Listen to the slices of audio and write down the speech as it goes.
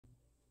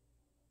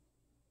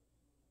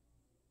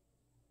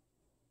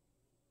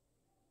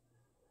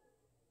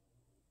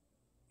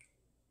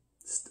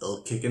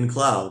Still kicking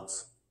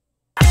clouds.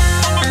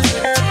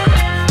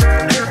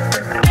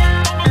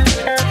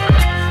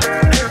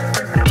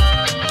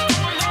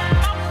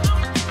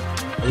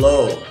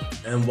 Hello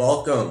and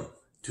welcome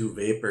to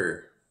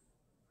Vapor.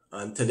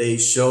 On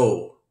today's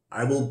show,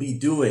 I will be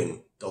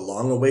doing the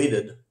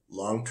long-awaited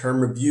long-term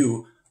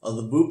review of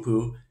the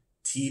Voopoo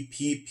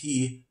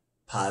TPP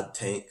pod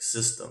tank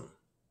system.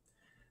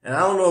 And I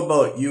don't know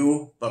about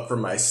you, but for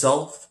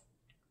myself,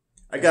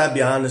 I gotta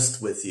be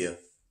honest with you.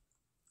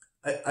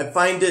 I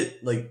find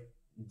it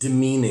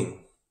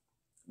demeaning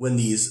when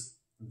these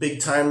big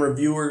time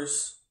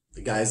reviewers,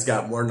 the guys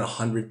got more than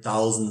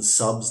 100,000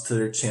 subs to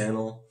their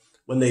channel,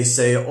 when they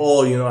say,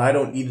 oh, I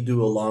don't need to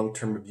do a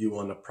long-term review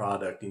on a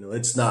product.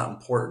 It's not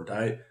important.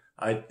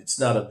 It's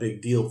not a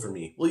big deal for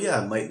me. Well,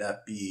 yeah, it might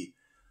not be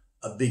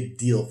a big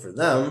deal for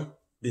them.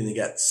 Then they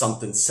get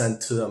something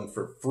sent to them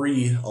for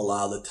free a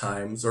lot of the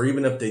times. Or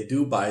even if they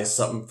do buy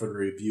something for the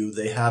review,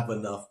 they have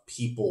enough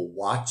people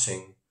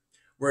watching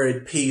where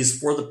it pays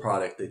for the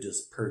product they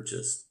just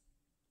purchased,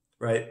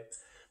 right?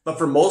 But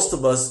for most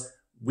of us,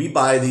 we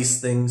buy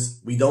these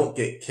things, we don't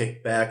get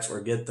kickbacks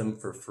or get them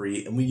for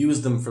free, and we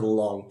use them for the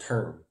long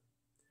term.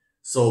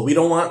 So we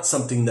don't want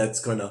something that's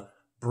going to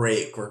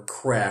break or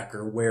crack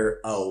or wear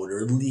out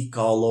or leak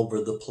all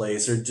over the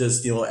place, or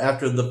just,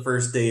 after the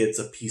first day, it's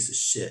a piece of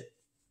shit,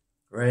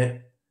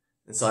 right?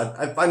 And so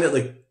I find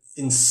it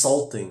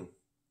insulting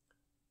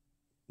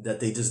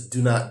that they just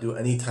do not do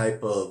any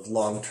type of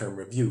long-term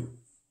review.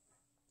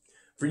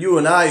 For you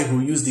and I who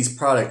use these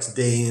products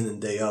day in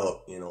and day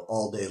out,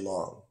 all day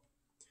long,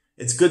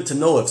 it's good to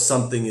know if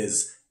something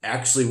is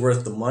actually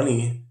worth the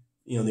money,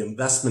 the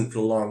investment for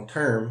the long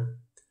term,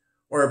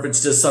 or if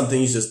it's just something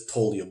you just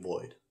totally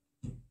avoid.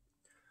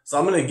 So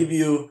I'm going to give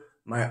you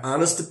my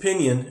honest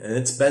opinion, and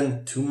it's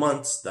been 2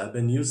 months that I've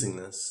been using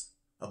this,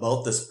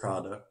 about this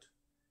product,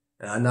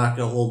 and I'm not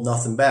going to hold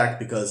nothing back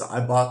because I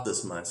bought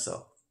this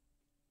myself.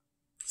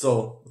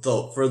 So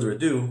without further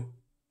ado,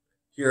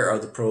 here are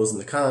the pros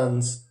and the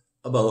cons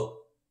about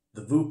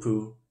the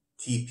Voopoo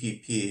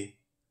TPP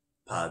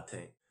pod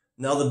tank.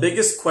 Now, the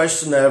biggest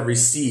question I've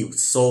received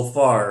so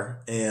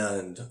far,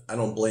 and I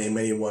don't blame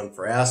anyone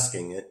for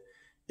asking it,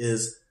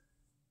 is,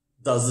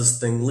 does this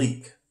thing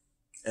leak?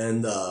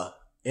 And the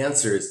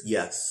answer is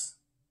yes,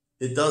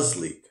 it does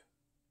leak.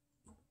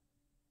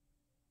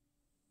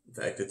 In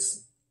fact,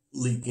 it's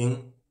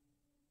leaking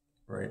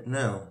right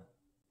now.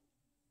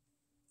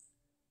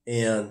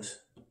 And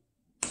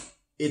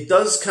it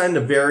does kind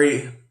of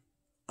vary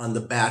on the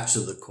batch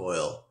of the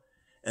coil.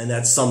 And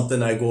that's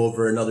something I go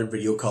over in another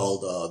video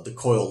called the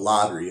coil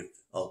lottery.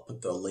 I'll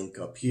put the link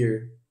up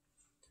here.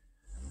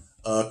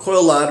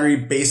 Coil lottery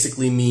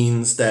basically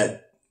means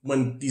that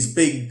when these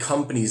big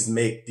companies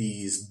make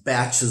these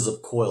batches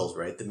of coils,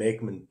 right? They make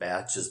them in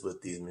batches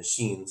with these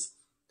machines.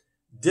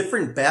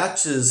 Different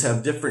batches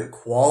have different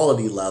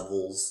quality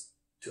levels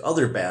to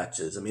other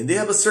batches. I mean, they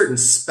have a certain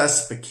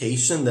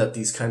specification that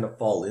these kind of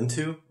fall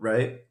into,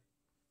 right?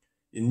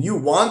 And you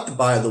want to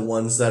buy the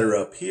ones that are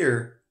up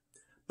here,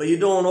 but you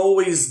don't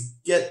always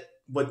get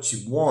what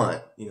you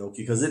want,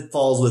 because it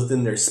falls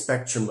within their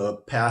spectrum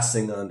of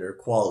passing on their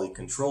quality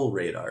control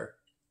radar.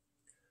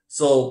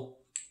 So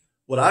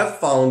what I've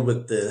found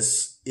with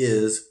this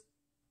is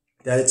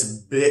that it's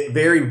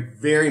very,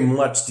 very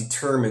much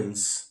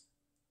determines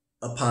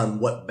upon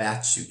what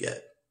batch you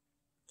get.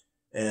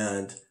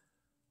 And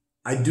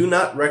I do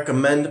not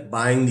recommend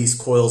buying these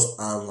coils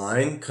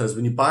online, because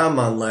when you buy them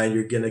online,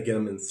 you're going to get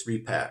them in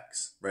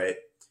 3-packs, right?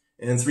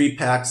 And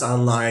 3-packs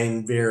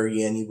online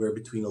vary anywhere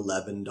between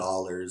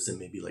 $11 and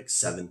maybe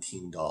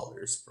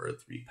 $17 for a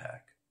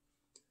 3-pack.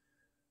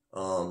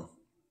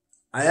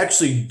 I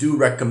actually do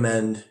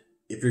recommend,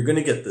 if you're going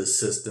to get this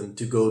system,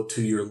 to go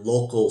to your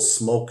local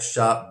smoke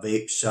shop,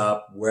 vape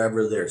shop,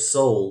 wherever they're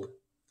sold,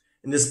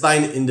 and just buy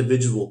an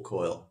individual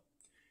coil.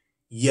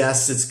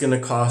 Yes, it's going to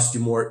cost you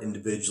more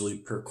individually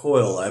per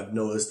coil. I've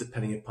noticed,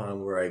 depending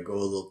upon where I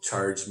go, they'll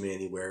charge me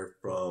anywhere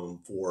from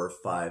 $4 or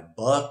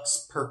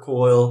 $5 per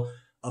coil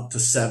up to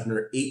 $7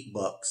 or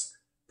 $8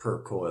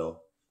 per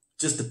coil.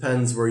 Just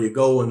depends where you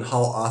go and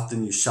how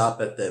often you shop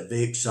at that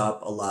vape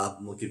shop. A lot of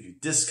them will give you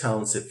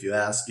discounts if you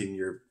ask and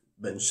you've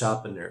been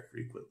shopping there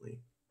frequently.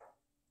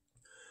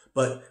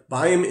 But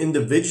buy them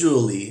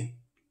individually.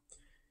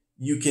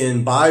 You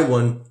can buy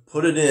one,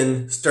 put it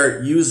in,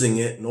 start using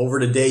it, and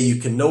over the day you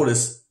can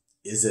notice,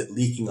 is it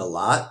leaking a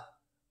lot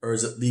or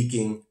is it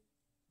leaking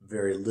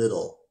very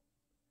little?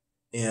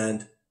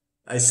 And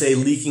I say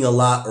leaking a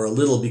lot or a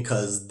little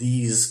because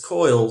these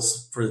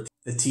coils for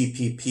the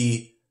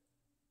TPP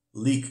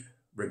leak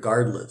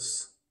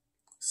regardless.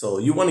 So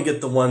you want to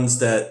get the ones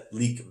that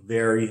leak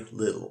very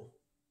little.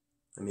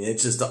 I mean,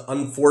 it's just an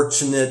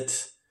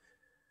unfortunate,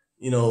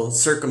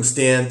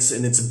 circumstance,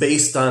 and it's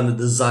based on the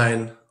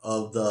design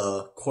of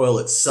the coil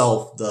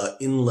itself, the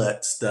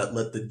inlets that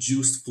let the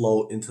juice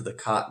flow into the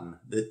cotton.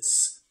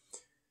 It's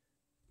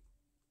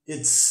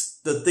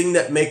the thing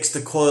that makes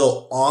the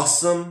coil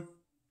awesome,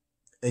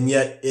 and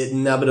yet it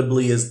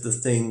inevitably is the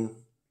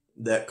thing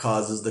that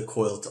causes the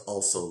coil to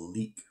also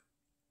leak.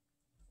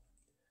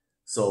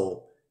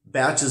 So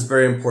batch is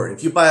very important.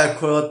 If you buy a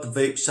coil at the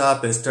vape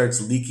shop and it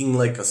starts leaking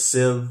like a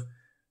sieve,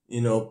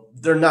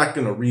 they're not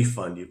going to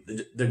refund you.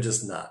 They're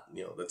just not,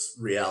 that's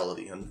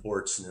reality,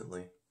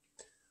 unfortunately.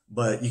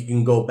 But you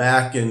can go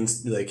back and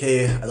be like,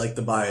 hey, I'd like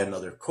to buy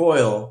another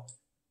coil,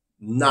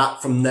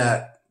 not from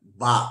that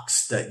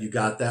box that you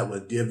got that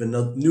with. Do you have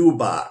a new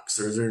box,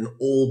 or is there an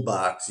old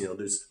box?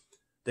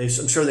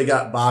 I'm sure they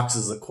got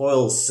boxes of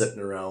coils sitting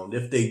around.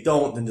 If they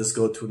don't, then just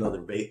go to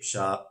another vape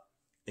shop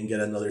and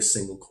get another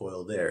single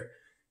coil there.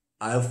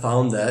 I've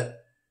found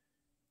that,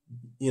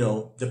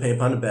 depending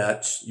upon the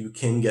batch, you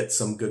can get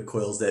some good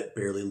coils that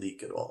barely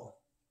leak at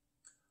all.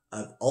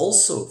 I've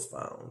also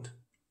found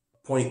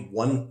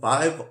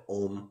 0.15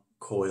 ohm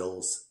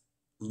coils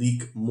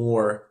leak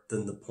more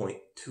than the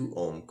 0.2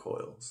 ohm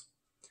coils.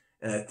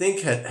 And I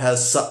think it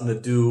has something to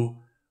do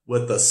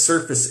with the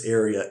surface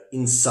area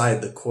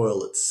inside the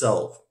coil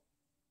itself.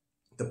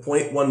 The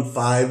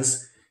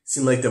 0.15s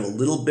seem like they have a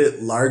little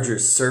bit larger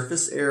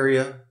surface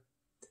area,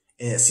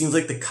 and it seems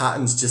like the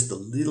cotton's just a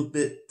little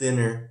bit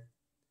thinner.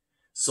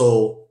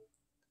 So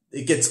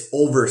it gets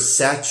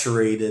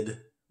oversaturated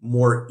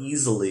more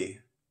easily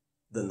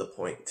than the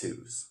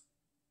 0.2s.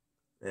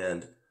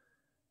 And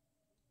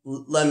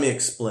let me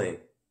explain.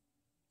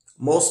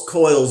 Most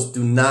coils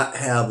do not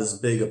have as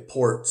big of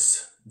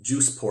ports,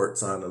 juice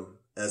ports on them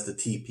as the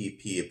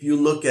TPP. If you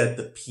look at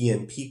the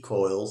PNP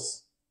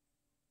coils,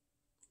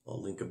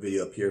 I'll link a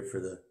video up here for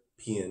the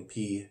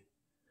PNP.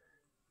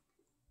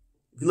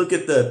 If you look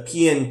at the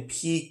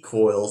PNP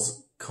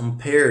coils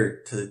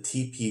compared to the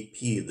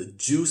TPP, the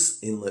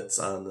juice inlets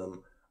on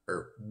them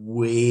are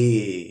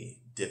way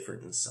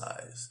different in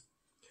size.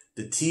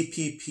 The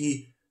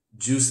TPP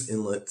juice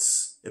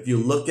inlets, if you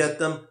look at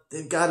them,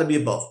 they've got to be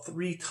about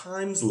 3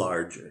 times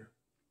larger.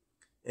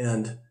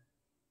 And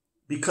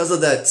because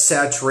of that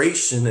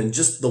saturation and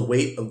just the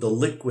weight of the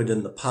liquid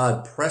in the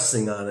pod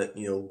pressing on it,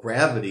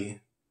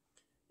 gravity,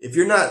 if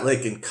you're not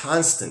like in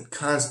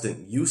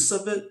constant use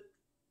of it,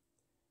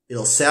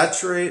 it'll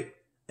saturate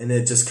and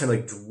it just kind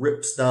of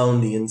drips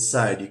down the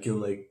inside. You can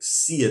like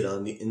see it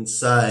on the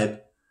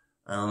inside.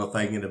 I don't know if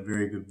I can get a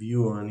very good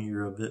view on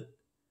here of it,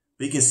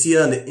 but you can see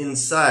it on the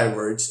inside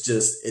where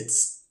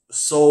it's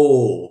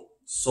so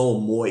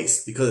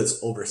moist because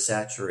it's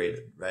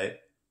oversaturated, right?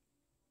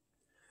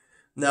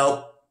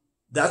 Now,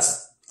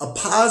 that's a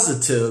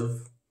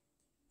positive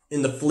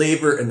in the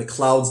flavor and the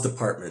clouds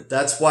department.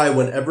 That's why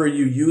whenever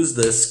you use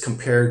this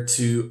compared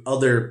to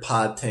other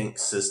pod tank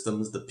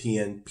systems, the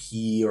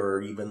PNP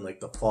or even like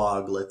the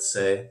fog, let's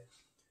say,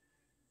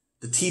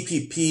 the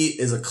TPP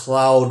is a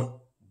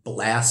cloud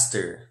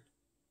blaster.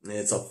 And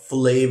it's a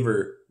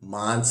flavor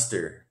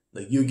monster.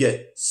 Like you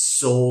get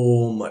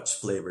so much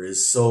flavor.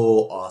 It's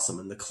so awesome.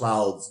 And the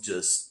clouds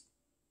just,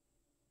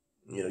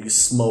 you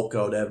smoke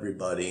out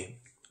everybody.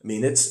 I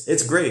mean,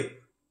 it's great.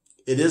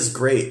 It is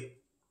great.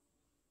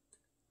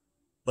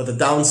 But the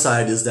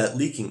downside is that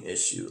leaking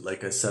issue,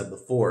 like I said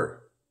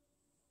before.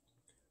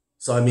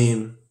 So, I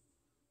mean,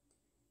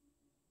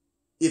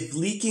 if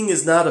leaking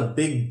is not a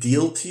big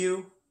deal to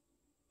you,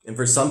 and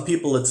for some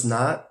people it's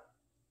not,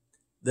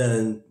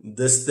 then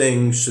this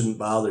thing shouldn't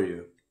bother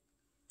you.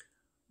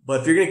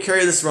 But if you're going to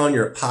carry this around in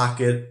your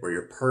pocket or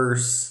your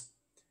purse,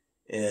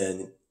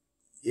 and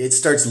it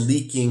starts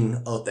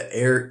leaking out the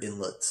air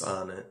inlets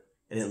on it,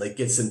 and it like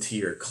gets into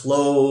your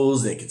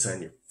clothes, and it gets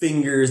on your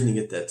fingers, and you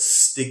get that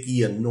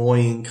sticky,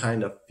 annoying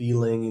kind of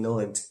feeling, and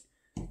it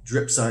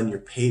drips on your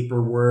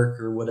paperwork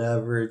or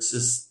whatever.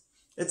 It's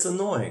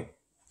annoying.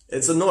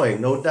 It's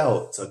annoying, no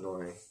doubt it's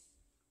annoying.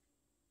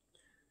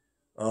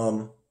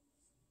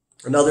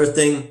 Another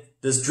thing,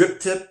 this drip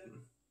tip,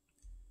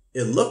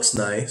 it looks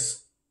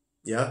nice.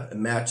 Yeah, it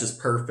matches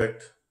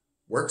perfect.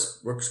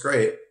 Works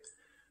great.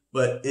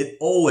 But it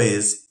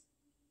always,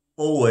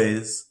 I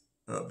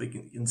don't know if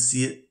you can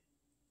see it.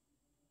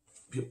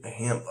 Put my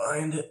hand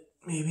behind it,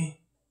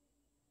 maybe.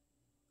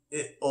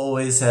 It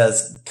always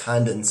has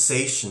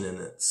condensation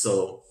in it.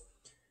 So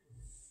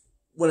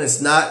when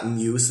it's not in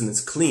use and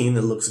it's clean,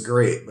 it looks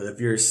great. But if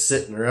you're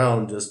sitting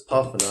around just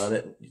puffing on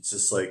it, it's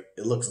just like,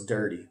 it looks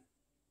dirty.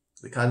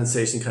 The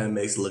condensation kind of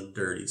makes it look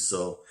dirty.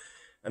 So,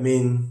 I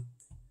mean,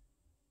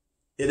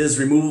 it is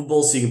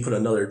removable, so you can put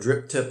another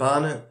drip tip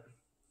on it,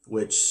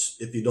 which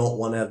if you don't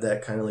want to have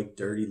that kind of like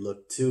dirty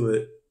look to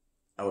it,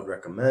 I would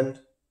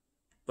recommend.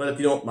 But if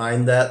you don't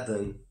mind that,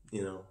 then,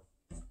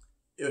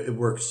 it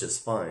works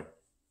just fine.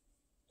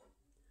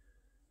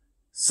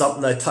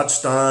 Something I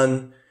touched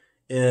on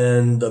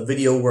in the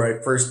video where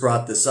I first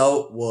brought this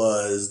out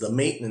was the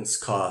maintenance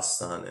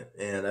costs on it.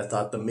 And I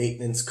thought the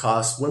maintenance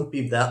costs wouldn't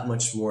be that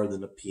much more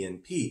than a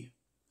PNP,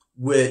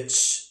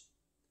 which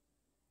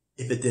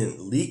if it didn't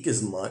leak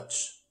as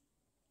much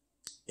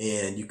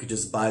and you could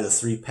just buy the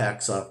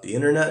 3-packs off the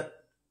internet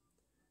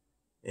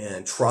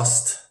and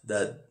trust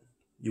that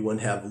you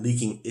wouldn't have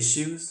leaking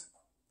issues,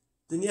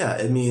 then yeah,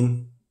 I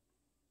mean,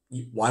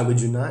 why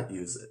would you not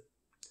use it?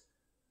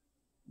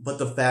 But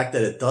the fact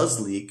that it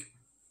does leak,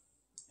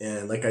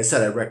 and like I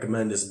said, I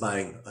recommend just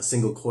buying a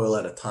single coil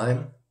at a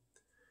time,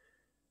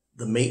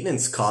 the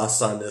maintenance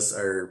costs on this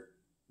are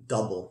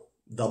double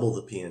double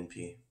the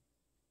PNP.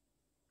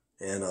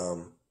 And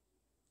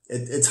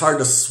it's hard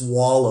to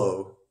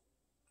swallow,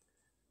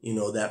 you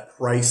know, that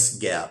price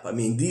gap. I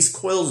mean, these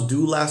coils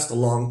do last a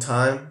long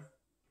time.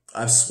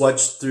 I've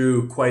switched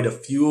through quite a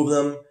few of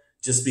them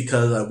just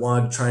because I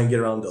wanted to try and get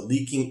around the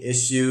leaking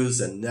issues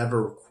and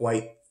never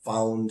quite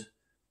found,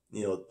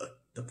 you know,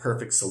 the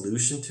perfect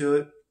solution to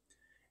it.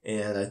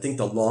 And I think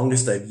the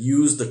longest I've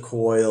used a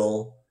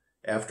coil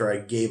after I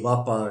gave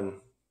up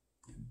on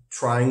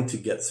trying to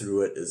get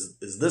through it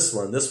is this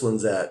one. This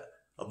one's at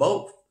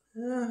about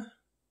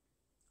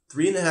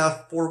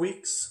 3.5, 4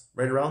 weeks,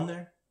 right around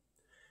there.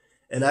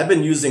 And I've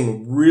been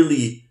using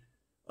really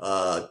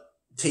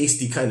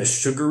tasty kind of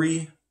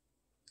sugary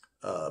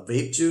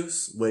vape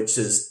juice, which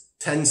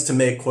tends to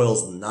make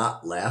coils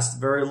not last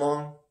very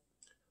long.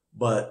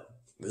 But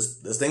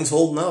this thing's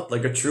holding up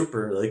like a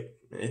trooper. Like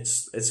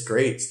it's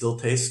great. It still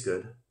tastes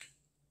good.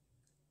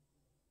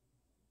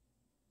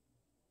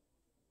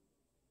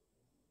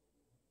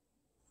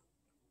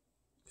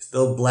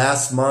 Still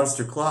blasts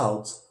monster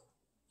clouds.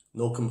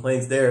 No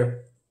complaints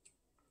there.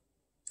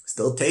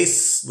 Still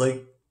tastes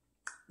like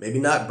maybe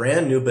not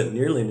brand new, but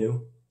nearly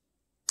new.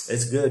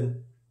 It's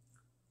good.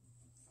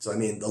 So, I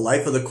mean, the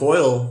life of the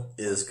coil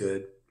is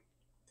good.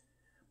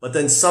 But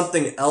then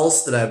something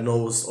else that I've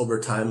noticed over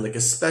time, like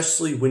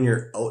especially when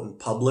you're out in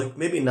public,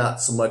 maybe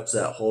not so much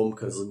at home,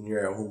 because when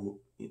you're at home,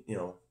 you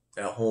know,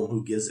 at home,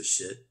 who gives a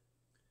shit,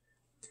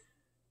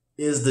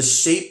 is the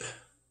shape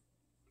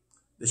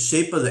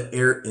of the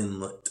air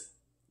inlet.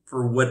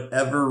 For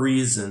whatever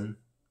reason,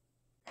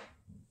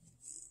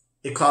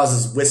 it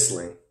causes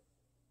whistling.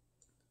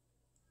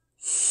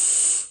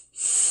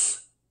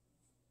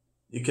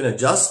 You can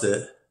adjust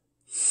it.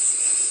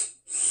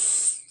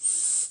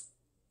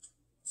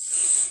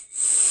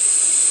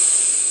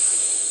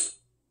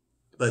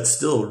 But it's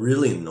still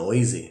really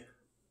noisy.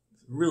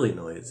 Really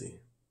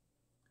noisy.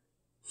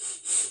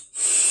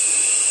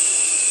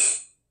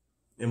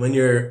 And when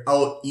you're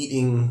out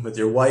eating with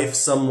your wife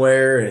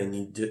somewhere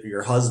and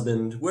your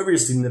husband, whoever your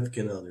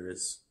significant other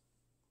is,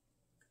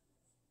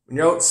 when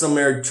you're out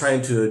somewhere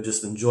trying to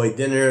just enjoy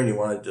dinner and you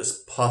want to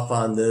just puff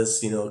on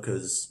this, you know,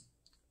 because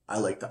I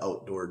like to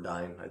outdoor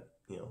dine,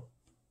 you know,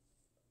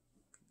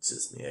 it's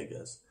just me, I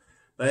guess.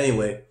 But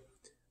anyway,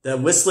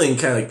 that whistling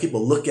kind of like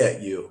people look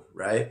at you,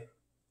 right?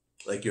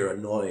 Like you're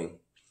annoying.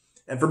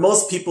 And for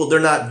most people, they're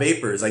not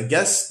vapors. I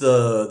guess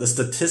the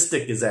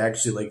statistic is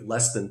actually like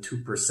less than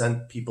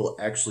 2% people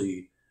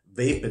actually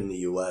vape in the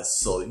US.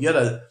 So you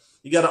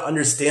gotta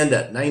understand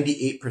that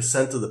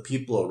 98% of the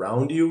people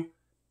around you,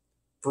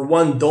 for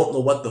one, don't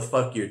know what the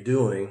fuck you're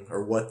doing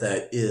or what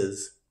that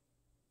is.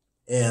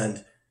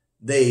 And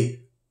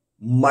they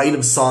might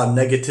have saw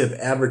negative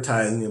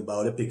advertising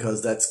about it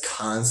because that's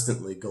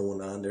constantly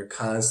going on. They're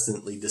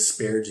constantly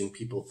disparaging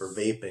people for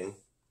vaping.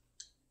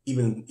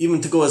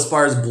 Even to go as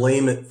far as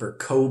blame it for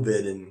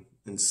COVID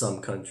in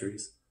some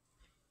countries.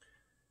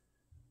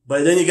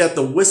 But then you got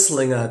the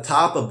whistling on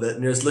top of it,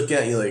 and they're just looking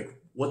at you like,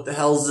 what the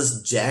hell is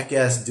this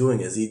jackass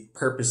doing? Is he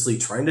purposely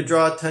trying to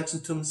draw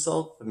attention to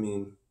himself? I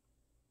mean,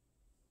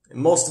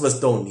 most of us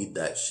don't need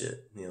that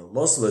shit. You know,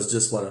 most of us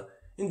just want to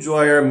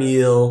enjoy our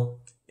meal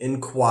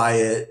in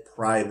quiet,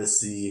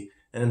 privacy,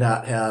 and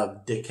not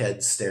have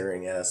dickheads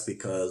staring at us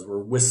because we're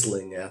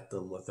whistling at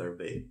them with our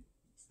vape.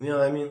 You know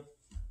what I mean?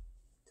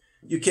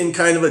 You can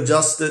kind of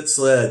adjust it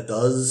so that it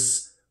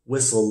does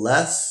whistle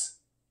less,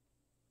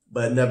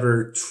 but it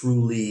never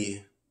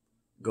truly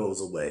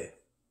goes away.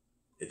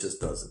 It just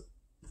doesn't.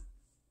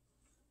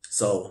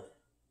 So,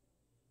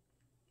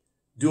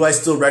 do I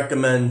still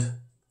recommend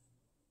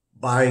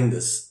buying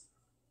this?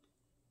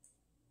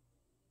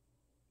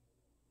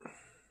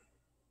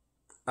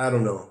 I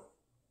don't know.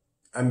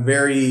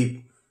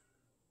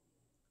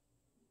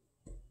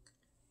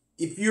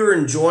 If you're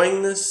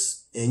enjoying this,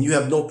 and you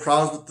have no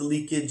problems with the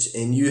leakage,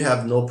 and you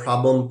have no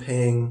problem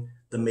paying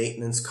the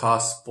maintenance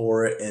costs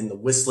for it, and the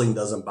whistling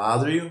doesn't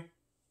bother you,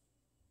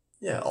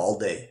 yeah, all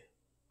day.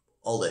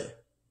 All day.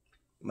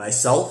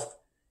 Myself,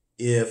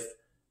 if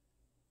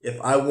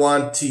I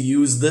want to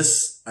use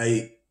this,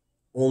 I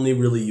only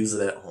really use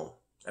it at home.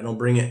 I don't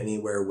bring it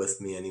anywhere with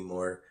me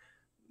anymore.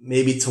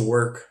 Maybe to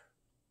work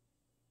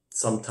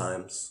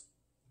sometimes,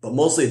 but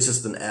mostly it's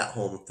just an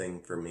at-home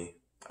thing for me.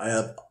 I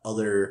have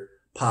other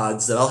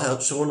pods that I'll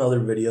have show in other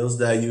videos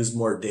that I use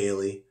more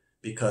daily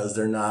because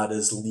they're not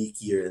as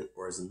leaky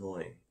or as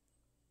annoying.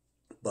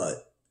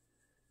 But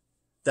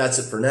that's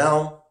it for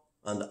now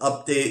on the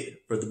update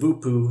for the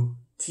Voopoo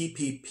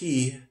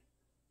TPP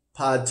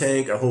pod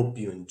tank. I hope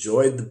you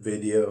enjoyed the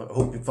video. I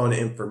hope you found it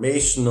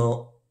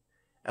informational.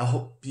 I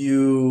hope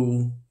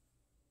you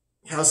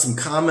have some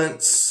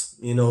comments,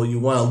 you know, you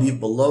want to leave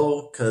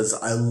below, because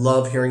I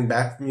love hearing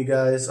back from you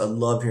guys. I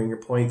love hearing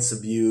your points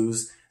of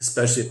views,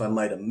 especially if I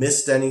might have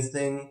missed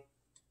anything.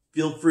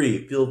 Feel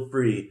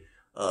free.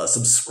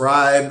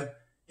 Subscribe,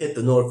 hit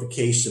the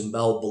notification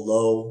bell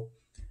below,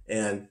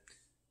 and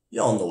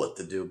y'all know what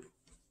to do.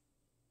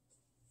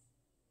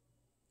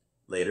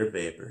 Later,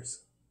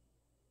 vapors.